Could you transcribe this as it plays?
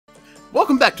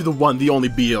Welcome back to the one, the only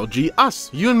BLG, us,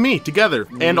 you and me, together.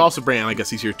 And also Brian, I guess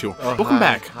he's here too. Welcome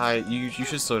back. Hi, you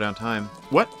should slow down time.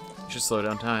 What? You should slow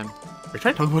down time. Are you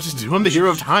trying to tell me what to do? I'm the hero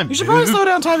of time, You should probably slow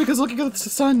down time because look at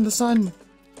the sun.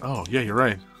 Oh, yeah, you're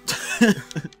right. You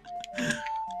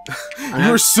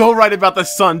were so right about the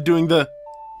sun doing the,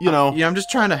 you know. Yeah, I'm just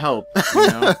trying to help, you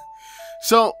know?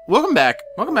 So, welcome back.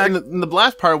 Welcome back. In the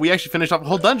last part, we actually finished off a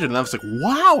whole dungeon, and I was like,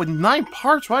 wow, in 9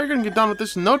 parts, wow, you're gonna get done with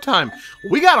this in no time.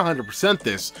 We got 100%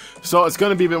 this, so it's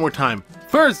gonna be a bit more time.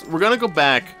 First, we're gonna go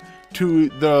back to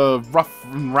the rough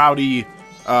and rowdy,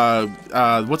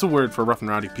 what's a word for rough and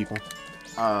rowdy people?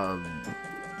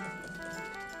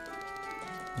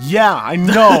 Yeah, I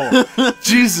know.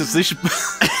 Jesus, they should...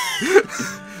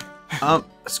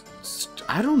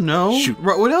 I don't know. Shoot.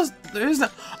 What else? There's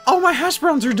not... Oh, my hash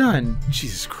browns are done.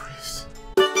 Jesus Christ.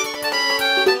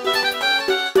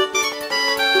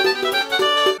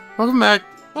 Welcome back.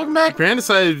 Welcome back. Grant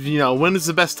decided, you know, when is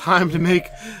the best time to make,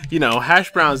 you know,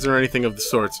 hash browns or anything of the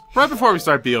sorts. Right before we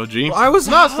start BLG. Well, I was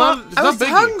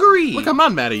hungry. Look, I'm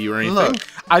not mad at you or anything. Look.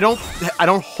 I don't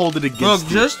hold it against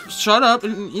you. Just shut up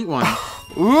and eat one.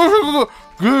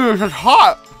 Good, it's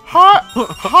hot.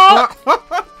 Hot.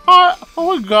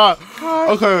 Oh my god.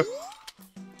 Okay.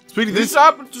 Speaking of this,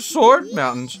 Stop at the Sword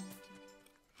Mountains.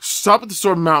 stop at the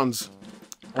Sword Mountains.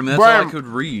 I mean, that's Brian, all I could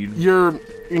read. Your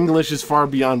English is far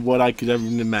beyond what I could ever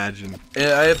imagine.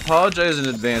 I apologize in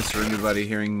advance for anybody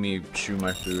hearing me chew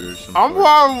my food or something.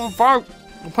 I'm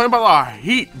complaining about the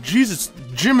heat. Jesus,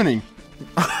 Jiminy.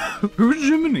 Who's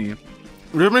Jiminy?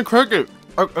 Jiminy Cricket.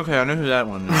 Okay, I know who that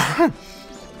one is.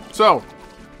 So,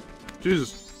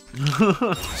 Jesus.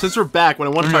 Since we're back, when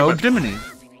I want to talk about... Jiminy.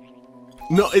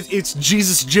 No, it's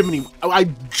Jesus Jiminy. I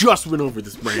just went over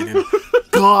this, Brandon.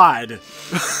 God.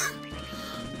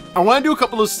 I want to do a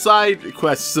couple of side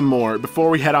quests some more before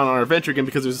we head on our adventure again,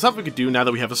 because there's stuff we could do now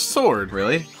that we have a sword.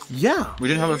 Really? Yeah. We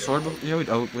didn't have a sword before? Yeah,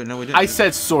 no, we didn't. I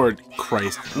said sword,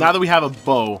 Christ. Now that we have a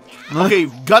bow. Okay,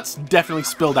 guts definitely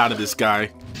spilled out of this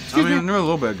guy. I mean, there were a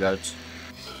little bit of guts.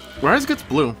 Why is guts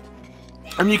blue?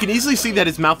 I mean, you can easily see that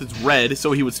his mouth is red,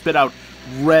 so he would spit out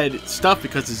red stuff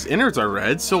because his innards are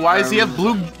red. So why does he have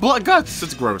blue blood guts?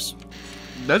 That's gross.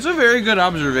 That's a very good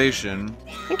observation.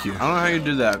 Thank you. I don't know how you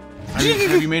did that.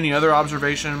 Have you made any other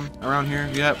observation around here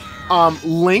yet?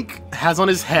 Link has on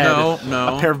his head No.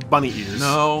 a pair of bunny ears.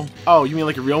 No. Oh, you mean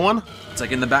like a real one? It's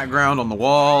like in the background on the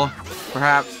wall,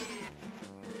 perhaps.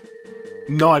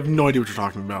 No, I have no idea what you're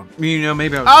talking about. You know,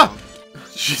 maybe I was wrong.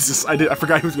 Jesus, I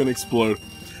forgot he was gonna explode.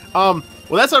 Well,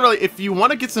 that's not really. If you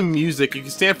want to get some music, you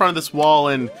can stand in front of this wall,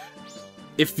 and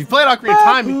if you play it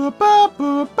Ocarina of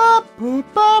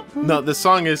Time. No, the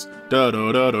song is da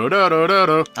da da da da da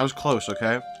da. I was close,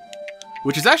 okay?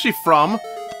 Which is actually from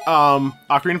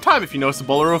Ocarina of Time. If you know, it's the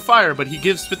Bowler of Fire, but he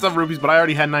spits out rubies. But I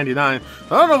already had 99. I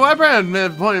don't know why Brandon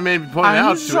maybe pointed me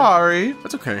out. I'm sorry.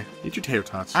 That's okay. Eat your tater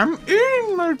tots. I'm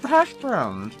eating my hash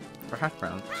browns. Or hash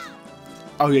browns.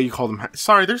 Oh yeah, you call them.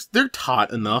 Sorry, they're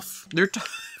taut enough. They're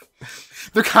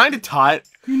kind of taut.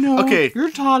 You know, okay. You're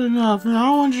taut enough, and I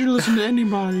don't want you to listen to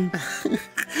anybody.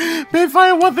 Babe, if I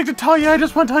have one thing to tell you, I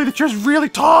just want to tell you that you're really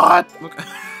taut. Look.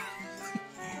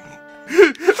 I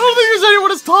don't think there's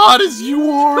anyone as taut as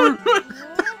you are.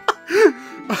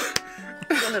 I'm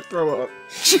gonna throw up.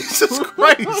 Jesus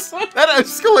Christ, that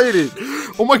escalated.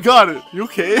 Oh my God, you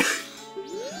okay?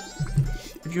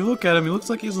 If you look at him, he looks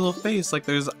like he has a little face, like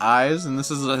there's eyes, and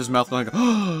this is his mouth going like,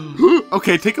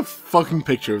 Okay, take a fucking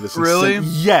picture of this. Really?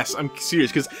 Yes, I'm serious,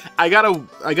 because I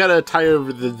gotta tie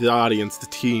over the audience, the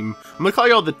team. I'm gonna call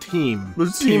you all the team.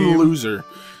 Team loser,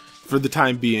 for the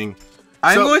time being.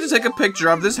 I'm going to take a picture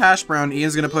of this hash brown.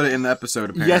 Ian's going to put it in the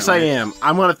episode, apparently. Yes, I am.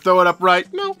 I'm going to throw it up right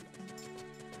now.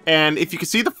 And if you can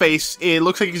see the face, it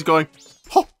looks like he's going,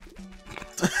 oh.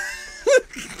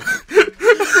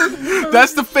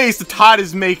 That's the face the Todd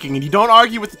is making, and you don't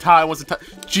argue with the Todd once the Todd...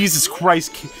 Jesus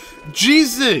Christ.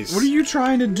 Jesus! What are you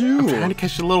trying to do? I'm trying to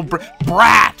catch a little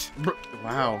brat!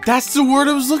 Wow. That's the word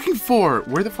I was looking for.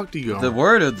 Where the fuck do you go? The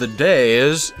word of the day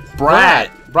is...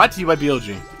 Brat. Brought to you by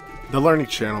BLG. The Learning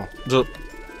Channel.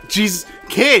 Jesus.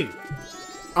 Kid!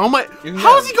 Oh my...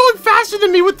 How is he going faster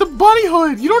than me with the bunny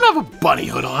hood? You don't have a bunny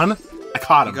hood on. I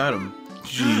caught him. I got him.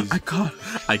 Jeez.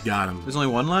 I got him. There's only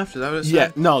one left? Is that what it said?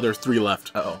 Yeah, no, there's 3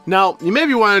 left. Uh-oh. Now, you may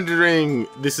be wondering,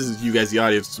 this is you guys, the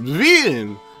audience,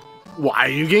 Vian, why are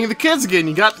you getting the kids again?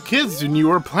 You got the kids and you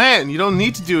were planning. You don't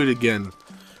need to do it again.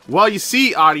 Well, you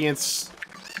see, audience...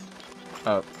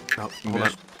 Oh, hold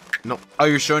on. No. Oh,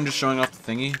 you're just showing off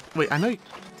the thingy? Wait, I know you...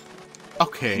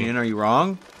 Okay. Ian, are you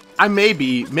wrong? I may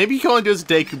be. Maybe you can only do this a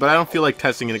Deku, but I don't feel like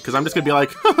testing it, because I'm just going to be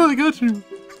like, I got you.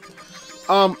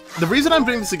 The reason I'm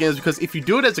doing this again is because if you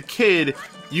do it as a kid,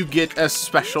 you get a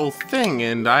special thing,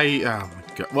 and oh my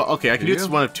god. Well, okay, I can do this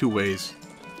one of two ways.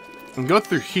 I can go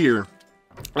through here,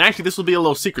 and actually this will be a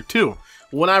little secret too.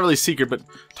 Well, not really secret, but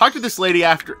talk to this lady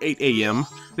after 8 a.m.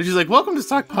 And she's like, welcome to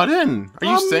Stockpot Inn. Are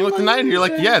you staying with the night? And you're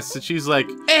like, yes. And she's like,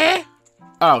 eh.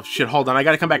 Oh, shit, hold on. I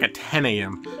gotta come back at 10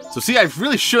 a.m. So, see, I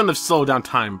really shouldn't have slowed down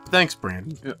time. Thanks,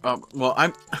 Brandon. Well,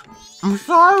 I'm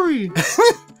sorry.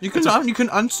 You can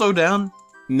unslow down.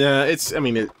 Nah, I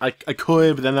mean, I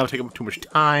could, but then that would take up too much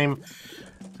time.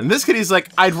 And this kid, he's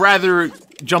like, I'd rather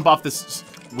jump off this...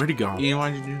 Where'd he go? Ian,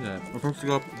 why'd you do that? We're supposed to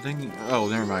go up the thing. Oh,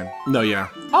 never mind. No, yeah.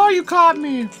 Oh, you caught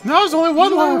me. No, there's only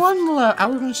one left. I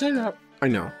was gonna say that. I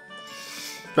know.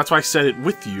 That's why I said it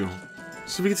with you.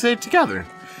 So we can say it together.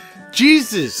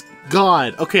 Jesus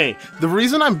God. Okay, the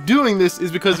reason I'm doing this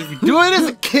is because if you do it as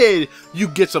a kid, you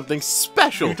get something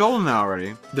special. You told him that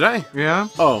already. Did I? Yeah.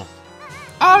 Oh.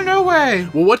 Oh, no way.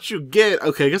 Well, what you get...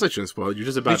 Okay, I guess I shouldn't spoil it. You're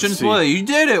just about to see. You shouldn't spoil it. You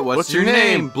did it. What's your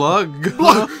name? Blug.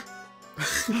 Blug.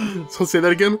 So say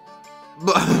that again?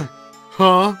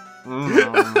 Huh?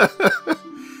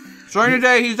 Starting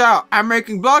today, he's out. I'm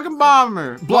making Blug and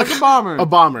Bomber. Blug and Bomber. A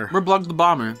bomber. We're Blug the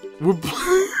Bomber.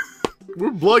 We're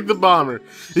Blug the Bomber.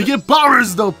 You get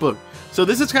Bomber's Notebook. So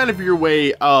this is kind of your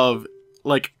way of,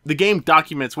 like, the game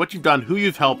documents what you've done, who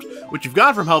you've helped, what you've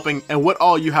gotten from helping, and what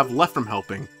all you have left from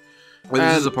helping. Wait,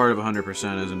 this is a part of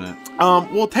 100%, isn't it?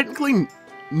 Well, technically,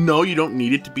 no, you don't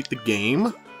need it to beat the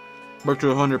game. But to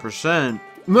 100%.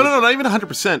 No, not even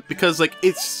 100%, because, like,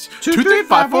 it's 2, 3,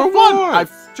 5, 4, 1.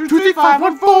 2, 3, 5,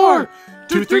 1, 4.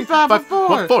 2, 3, 5, 1,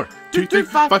 4. 2, 3,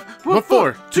 5, 1,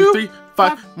 4. 2, 3,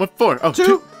 5, 1, 4. Oh,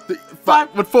 2, 3,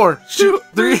 5, 1, 4. 2,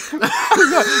 3,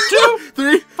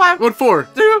 3, 5, 1, 4.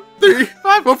 2, 3,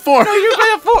 5, 1, 4. No, you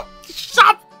got a 4.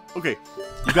 Stop. Okay,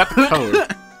 you got the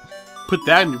code. Put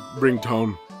that in your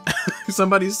ringtone.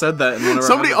 Somebody said that in one of our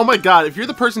Somebody, oh my god, if you're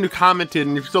the person who commented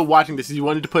and you're still watching this and you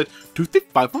wanted to put 2, 3,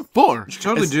 5, 1, 4. You should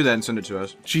totally do that and send it to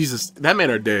us. Jesus, that made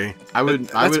our day. I would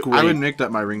make that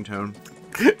my ringtone.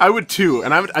 I would too,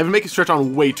 and I would make it stretch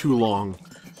on way too long.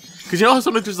 Because you know how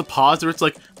sometimes there's a pause where it's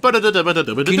like... Can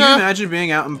you imagine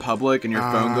being out in public and your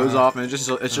phone goes off and it's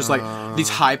just like these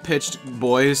high-pitched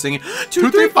boys singing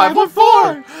 2, 3, 5, 1,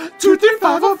 4! 2, 3,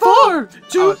 5, 1, 4!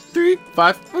 2, 3,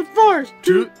 5, 1, 4!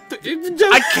 2, 3...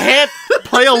 I can't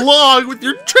play along with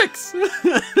your tricks!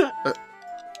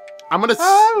 I'm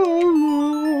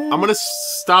gonna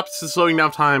stop slowing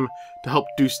down time to help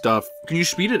do stuff. Can you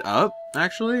speed it up,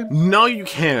 actually? No, you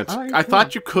can't. I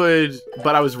thought you could,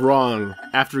 but I was wrong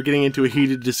after getting into a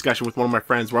heated discussion with one of my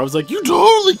friends where I was like, you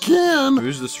totally can!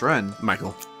 Who's this friend?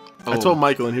 Michael. Oh. I told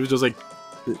Michael and he was just like,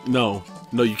 no,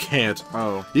 you can't.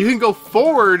 Oh. You can go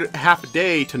forward half a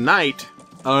day tonight.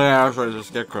 Oh yeah, that's right, it's a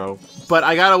scarecrow. But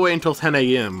I gotta wait until 10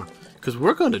 a.m. Because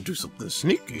we're gonna do something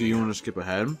sneaky. Do you want to skip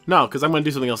ahead? No, because I'm gonna do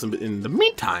something else in the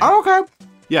meantime. Oh, okay.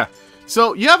 Yeah.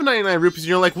 So, you have 99 rupees, and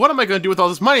you're like, what am I going to do with all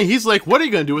this money? He's like, what are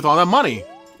you going to do with all that money?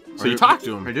 So you talk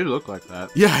to him. I did look like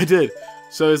that. Yeah, I did.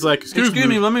 So he's like, excuse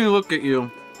me, let me look at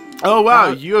you. Oh,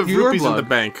 wow, you have rupees in the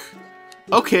bank.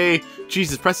 Okay,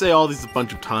 Jesus, press A all these a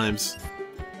bunch of times.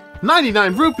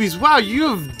 99 rupees, wow, you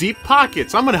have deep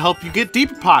pockets. I'm going to help you get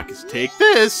deeper pockets. Take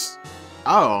this.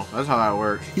 Oh, that's how that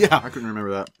works. Yeah. I couldn't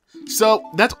remember that. So,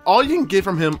 that's all you can get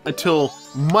from him until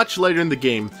much later in the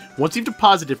game. Once you've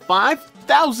deposited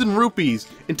 5,000 rupees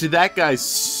into that guy's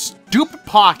stupid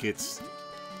pockets,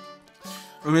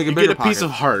 you get a piece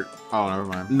of heart. Oh, never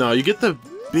mind. No, you get the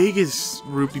biggest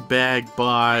rupee bag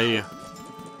by...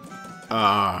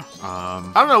 I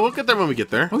don't know, we'll get there when we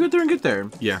get there. We'll get there and get there.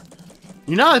 Yeah.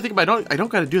 You know, I think about I don't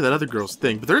gotta do that other girl's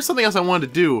thing, but there is something else I wanted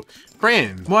to do.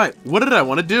 Fran. What? What did I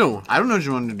want to do? I don't know what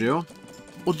you wanted to do.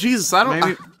 Well, Jesus, I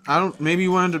don't... Maybe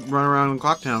you wanted to run around in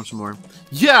Clocktown some more.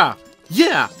 Yeah!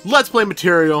 Let's play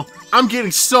material. I'm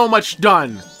getting so much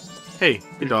done. Hey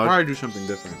dog. Probably do something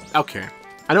different. Okay.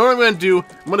 I know what I'm gonna do.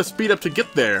 I'm gonna speed up to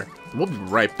get there. And we'll be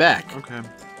right back. Okay.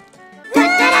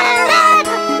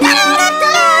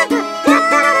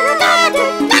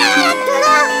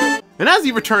 And as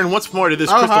you return once more to this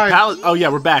Crystal Palace... Oh yeah,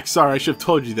 we're back. Sorry, I should have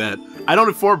told you that. I don't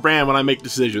inform Bran when I make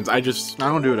decisions. I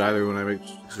don't do it either when I make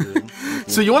decisions.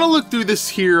 So you want to look through this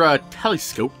here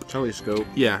telescope. Telescope.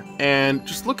 Yeah, and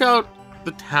just look out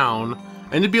the town,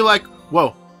 and you'd be like, whoa,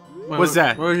 what's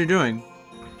that? What are you doing?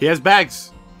 He has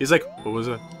bags. He's like, what was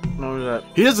that? What was that?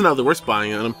 He doesn't know that we're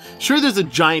spying on him. Sure, there's a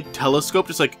giant telescope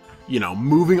just like, you know,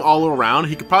 moving all around.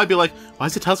 He could probably be like, why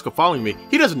is the telescope following me?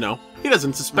 He doesn't know. He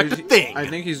doesn't suspect a thing. I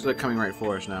think he's like coming right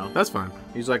for us now. That's fine.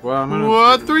 He's like, well, I'm gonna...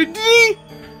 What? 3D?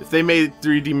 If they made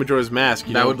 3D Majora's Mask,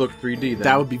 that would look 3D then.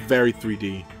 That would be very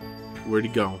 3D. Where'd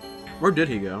he go? Where did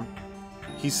he go?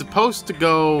 He's supposed to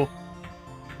go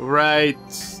right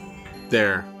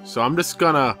there. So I'm just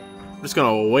gonna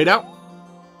wait out.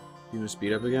 You gonna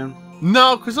speed up again?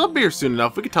 No, because I'll be here soon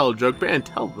enough. We can tell a joke, and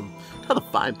tell the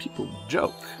fine people a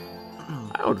joke.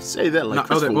 I would say that like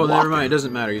well, never mind. It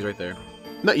doesn't matter. He's right there.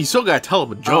 No, you still gotta tell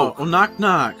him a joke. Oh, well, knock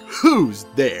knock. Who's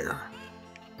there?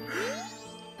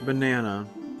 Banana.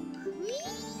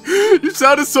 You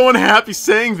sounded so unhappy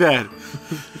saying that.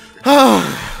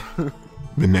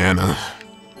 Banana.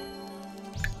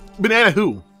 Banana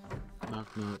who?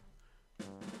 Knock knock.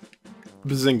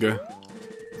 Bazinga.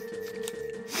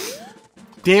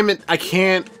 Damn it, I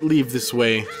can't leave this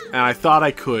way. And I thought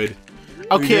I could.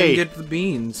 Okay. We didn't get the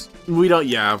beans. We don't,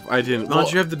 yeah, I didn't. Why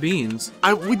don't you have the beans?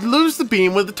 We'd lose the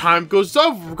beam when the time goes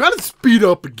over. We're gonna speed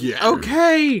up again.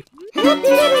 Okay.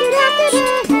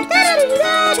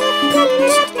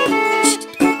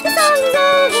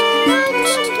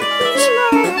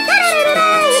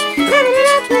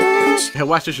 Hey,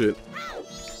 watch this shit.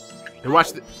 Hey,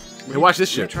 watch this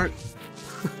shit.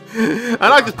 I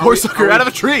knocked this poor sucker out of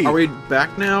a tree. Are we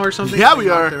back now or something? Yeah, we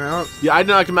are. Yeah, I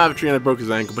knocked him out of a tree and I broke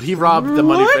his ankle, but he robbed the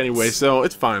money anyway, so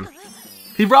it's fine.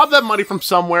 He robbed that money from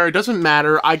somewhere. It doesn't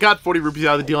matter. I got 40 rupees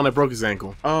out of the deal and I broke his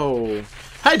ankle. Oh.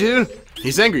 Hi, dude.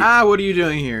 He's angry. Ah, what are you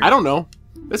doing here? I don't know.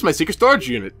 This is my secret storage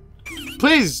unit.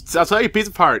 Please, I'll tell you a piece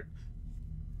of heart.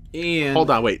 Ian. Hold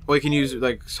on, wait. Wait, can you,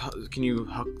 like, can you...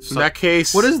 In that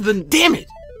case... What is the... Damn it!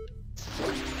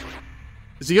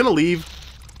 Is he gonna leave?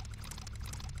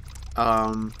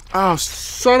 Oh,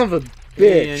 son of a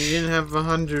bitch. Ian, you didn't have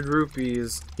 100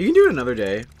 rupees. You can do it another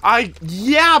day.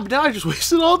 Yeah, but now I just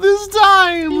wasted all this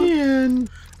time! Ian.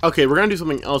 Okay, we're gonna do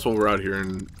something else while we're out here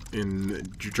in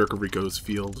Jerkarico's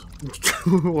field.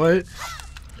 What?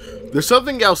 There's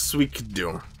something else we could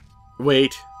do.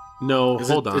 Wait. No,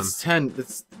 hold on. It's 10.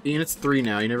 Ian, it's 3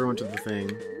 now. You never went to the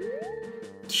thing.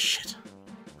 Shit.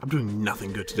 I'm doing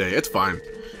nothing good today. It's fine.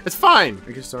 It's fine!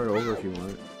 We can start over if you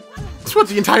want. This was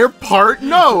the entire part?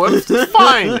 No, it's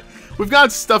fine. We've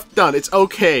got stuff done. It's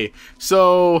okay.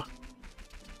 So...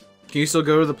 Can you still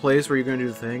go to the place where you're going to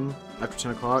do the thing after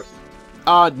 10 o'clock?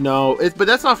 No. But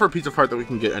that's not for a piece of heart that we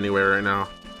can get anywhere right now.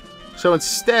 So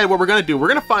instead, what we're going to do, we're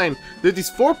going to find... There's these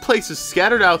 4 places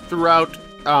scattered out throughout...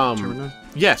 Termina?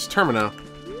 Yes, Termina.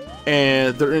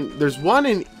 And there's one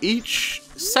in each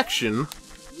section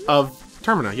of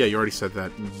Termina. Yeah, you already said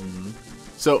that. Mm-hmm.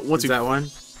 So once Is that one?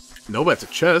 No, but it's a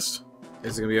chest.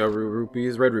 Is it gonna be all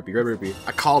rupees? Red rupee.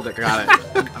 I called it. I got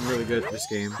it. I'm really good at this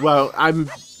game. Well,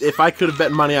 if I could have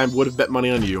bet money, I would have bet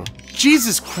money on you.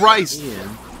 Jesus Christ!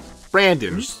 Ian.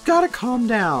 Brandon. You just gotta calm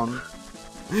down.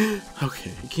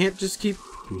 Okay. You can't just keep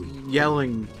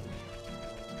yelling.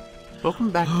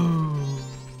 Welcome back.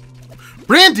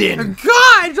 Brandon!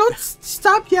 God! Don't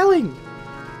stop yelling!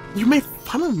 You made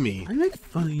fun of me. I make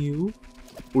fun of you.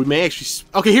 We may actually...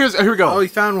 Okay, here we go. Oh, you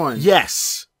found one.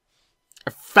 Yes.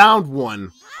 I found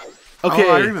one. Okay.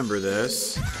 Oh, I remember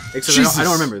this. Except I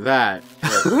don't remember that.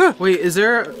 But, wait, is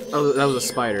there... Oh, that was a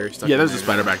spider. Yeah, there's a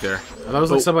spider back there. Oh, that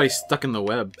was like somebody stuck in the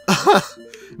web.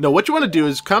 No, what you want to do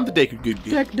is come to Deck.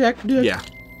 Deck. Yeah.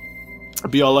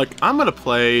 Be all like, I'm going to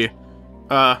play...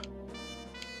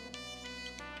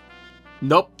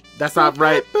 Nope. That's not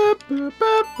right.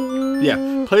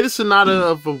 Yeah. Play the Sonata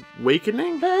of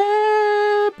Awakening?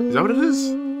 Is that what it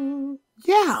is?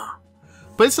 Yeah.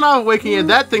 Play the Sonata of Awakening and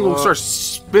that thing will start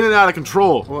spinning out of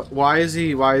control. Why is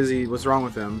he... What's wrong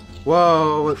with him?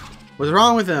 Whoa. What's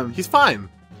wrong with him? He's fine.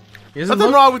 He doesn't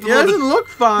look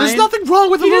fine. There's nothing wrong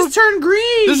with him. He just turned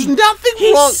green. There's nothing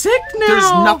wrong. He's sick now.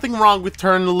 There's nothing wrong with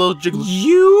turning a little jiggle.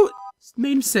 You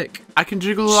made him sick. I can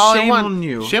jiggle all I want. Shame on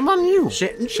you. Shame on you.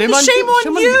 Shame on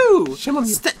you. Shame on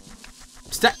you.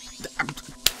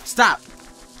 Stop.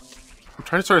 I'm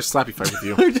trying to start a slappy fight with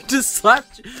you. Just slap.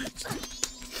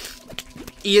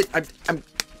 Ian, I'm.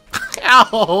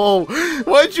 Ow!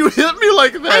 Why'd you hit me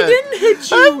like that? I didn't hit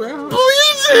you. I'm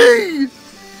bleeding.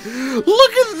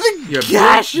 Look at the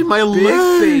gash in my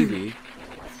leg. Baby.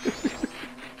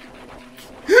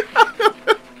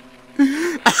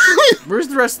 Where's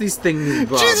the rest of these things?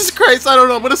 Bob? Jesus Christ! I don't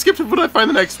know. I'm gonna skip it when I find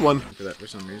the next one. Look at that for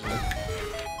some reason.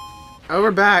 Oh,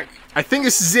 we're back. I think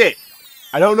this is it.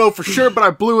 I don't know for sure, but I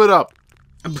blew it up.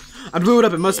 I blew it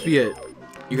up. It must be it.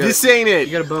 This ain't it.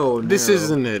 You got a bow. This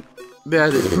isn't it.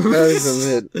 That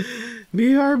isn't it.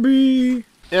 BRB.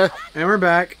 Yeah. And we're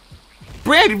back.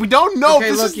 Brandon, we don't know.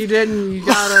 Okay, look, you didn't. You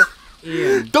gotta.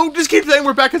 Yeah. Don't just keep saying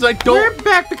we're back because I don't. We're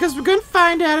back because we're gonna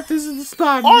find out if this is the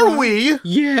spot. Are we?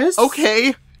 Yes.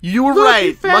 Okay. You were Look,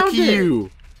 right. found Lucky it. you.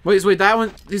 Wait, that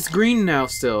one is green now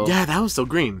still. Yeah, that one's still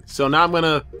green. So now I'm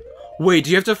gonna... Wait,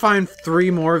 do you have to find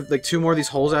 2 more of these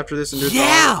holes after this and do it?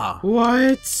 Yeah!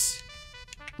 What?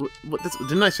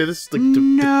 Didn't I say this? Like,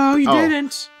 no, you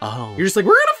didn't. Oh. You're just like,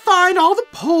 we're gonna find all the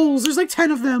poles. There's like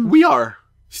 10 of them. We are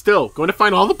still going to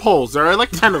find all the poles. There are like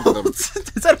 10 of them. It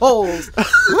said holes.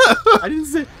 I didn't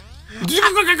say...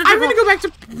 I'm gonna go back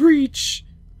to Breach.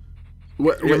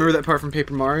 What, You remember that part from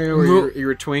Paper Mario where you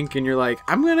were Twink and you're like,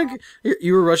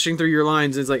 you were rushing through your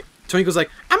lines and it's like, Twink was like,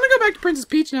 I'm gonna go back to Princess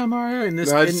Peach now, Mario. And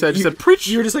this, no, I said, preach.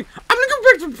 You were just like, I'm gonna go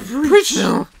back to Preach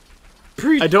now.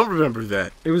 Preach. I don't remember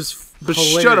that. It was But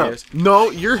hilarious. shut up.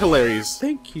 No, you're hilarious.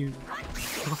 Thank you.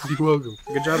 You're welcome.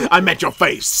 Good job. I met your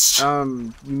face.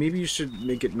 Maybe you should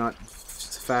make it not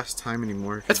fast time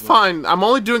anymore. That's fine. I'm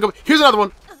only doing... Here's another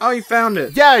one. Oh, you found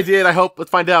it. Yeah, I did. I hope.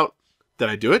 Let's find out. Did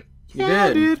I do it? You did.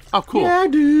 I did. Oh, cool. Yeah, I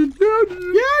did. Yeah,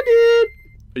 I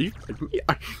did.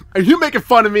 Are you making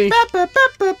fun of me? Is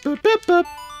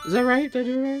that right? Did I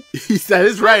do it right? That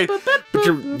is right. But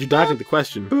you're dodging the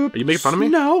question. Are you making fun of me?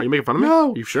 No. Are you making fun of me?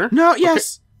 No. Are you sure? No,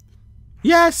 yes. Okay.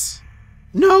 Yes.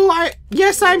 No,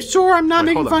 yes, I'm sure I'm not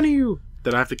making fun of you.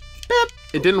 Then I have to...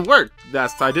 It didn't work.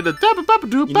 I did a...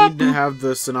 You need to have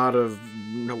the Sonata of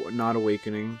not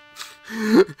awakening.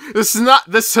 This is not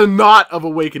the Sonata of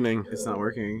Awakening. It's not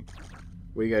working.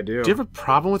 What you gotta do? Do you have a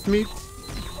problem with me?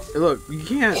 Hey, look, you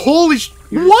can't. Holy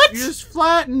what? You just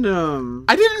flattened him.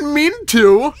 I didn't mean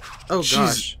to. Oh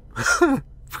gosh.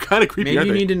 Kind of creepy. Maybe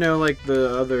you need to know like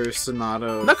the other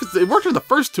Sonata. No, because it worked with the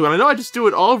first two, and I know I just do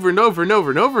it all over and over and over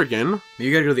and over again. Maybe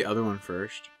you gotta go to the other one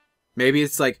first. Maybe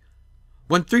it's like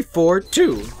 1, 3, 4,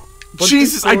 2.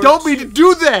 Jesus, 3, 4, I don't mean to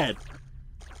do that.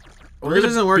 Well, this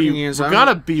isn't working again, so we're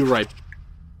gonna be right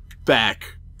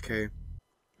back. Okay.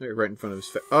 Right in front of his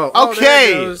face. Oh,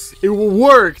 okay. There it goes. It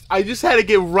worked. I just had to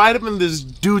get right up in this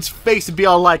dude's face and be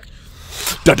all like,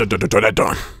 dun, dun, dun, dun, dun,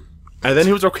 dun. And then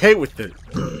he was okay with it.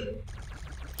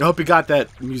 I hope you got that,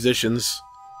 musicians.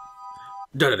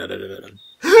 Dun, dun, dun, dun, dun, dun.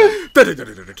 Dun, dun,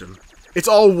 dun, dun, dun, dun. It's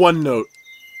all one note,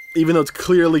 even though it's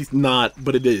clearly not,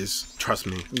 but it is. Trust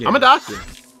me. Yeah. I'm a doctor.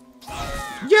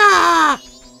 Yeah.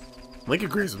 Link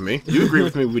agrees with me. You agree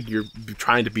with me when you're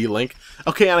trying to be Link.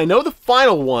 Okay, and I know the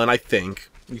final one, I think.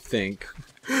 You think.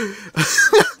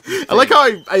 I like how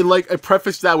I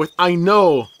prefaced that with I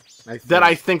know that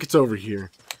I think it's over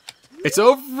here. It's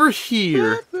over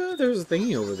here. There's a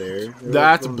thingy over there.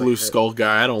 That's a blue skull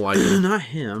guy. I don't like it. Not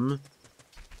him.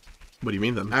 What do you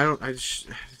mean then? I don't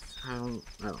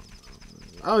know.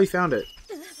 Oh, he found it.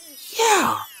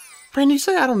 Yeah. Brandon, you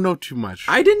say I don't know too much.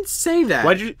 I didn't say that.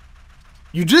 Why'd you...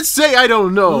 You did say I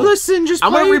don't know. Listen, just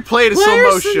I'm gonna replay it in slow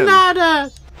motion.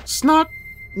 Sonata. Snot.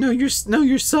 No, you're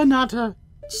Sonata.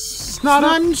 Snot.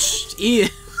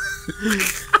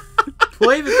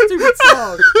 Play the stupid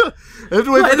song. I have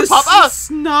to wait for it to pop up.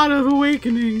 Snot of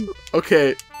Awakening.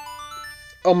 Okay.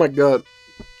 Oh my god.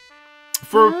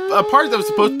 For a part that was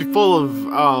supposed to be full of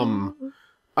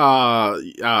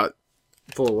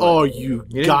full of what? Oh, you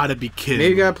gotta be kidding.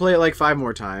 Maybe you gotta play it like 5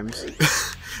 more times.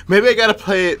 Maybe I gotta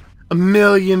play it a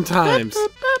million times.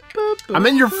 I'm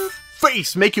in your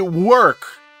face. Make it work.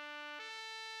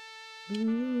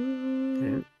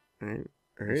 Alright.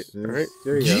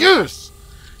 There you go. Yes!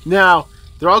 Now,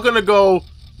 they're all gonna go...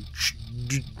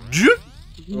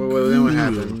 Well, then what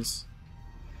happens?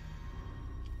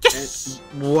 Yes!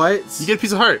 What? You get a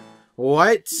piece of heart.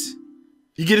 What?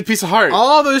 You get a piece of heart.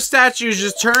 All those statues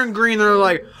just turn green. They're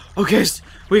like, okay,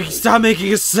 we can stop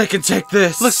making us sick and take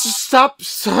this. Let's just stop.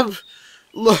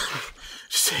 Look.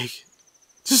 Just take it.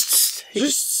 Just take it.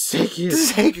 Just take it.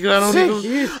 Just take it. I don't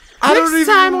even... Next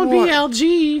time on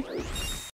BLG.